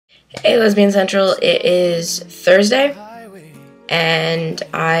Hey, Lesbian Central, it is Thursday, and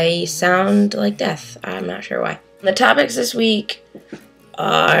I sound like death. I'm not sure why. The topics this week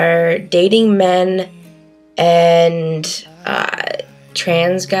are dating men and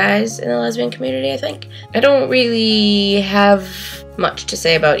trans guys in the lesbian community, I think. I don't really have much to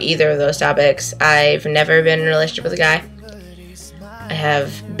say about either of those topics. I've never been in a relationship with a guy. I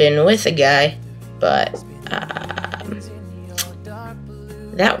have been with a guy, but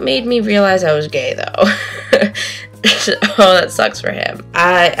that made me realize I was gay, though. So that sucks for him.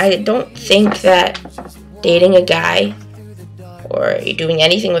 I don't think that dating a guy or doing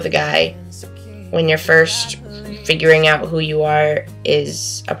anything with a guy when you're first figuring out who you are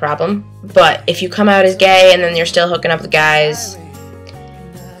is a problem. But if you come out as gay and then you're still hooking up with guys,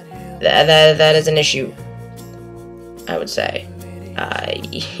 that is an issue, I would say.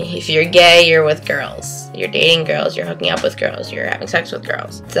 If you're gay, you're with girls. You're dating girls, you're hooking up with girls, you're having sex with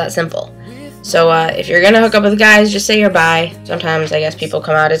girls. It's that simple. So if you're gonna hook up with guys, just say you're bi. Sometimes I guess people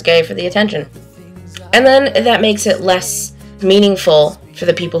come out as gay for the attention. And then that makes it less meaningful for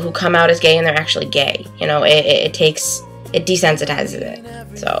the people who come out as gay and they're actually gay. You know, it desensitizes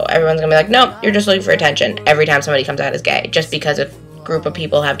it. So everyone's gonna be like, nope, you're just looking for attention every time somebody comes out as gay, just because a group of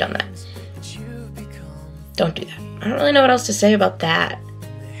people have done that. Don't do that. I don't really know what else to say about that.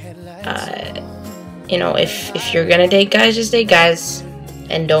 You know, if you're gonna date guys, just date guys.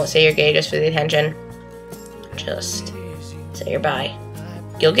 And don't say you're gay just for the attention. Just say you're bi.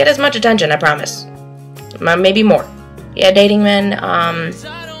 You'll get as much attention, I promise. Maybe more. Yeah, dating men,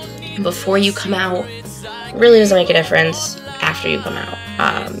 before you come out really doesn't make a difference after you come out.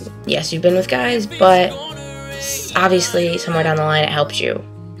 Yes, you've been with guys, but obviously somewhere down the line it helps you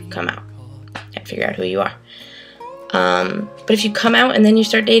come out and figure out who you are. But if you come out and then you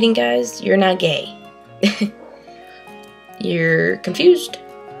start dating guys, you're not gay. You're confused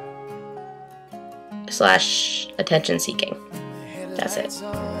 / attention seeking. That's it.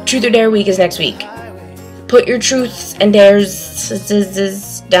 Truth or Dare week is next week. Put your truths and dares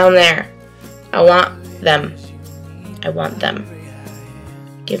down there. I want them. I want them.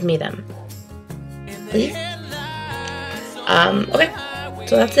 Give me them. Please? Okay.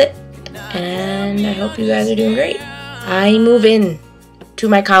 So that's it. And I hope you guys are doing great. I move in to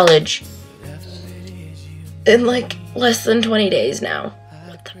my college in like less than 20 days now.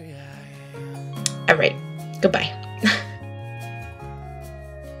 Alright, goodbye.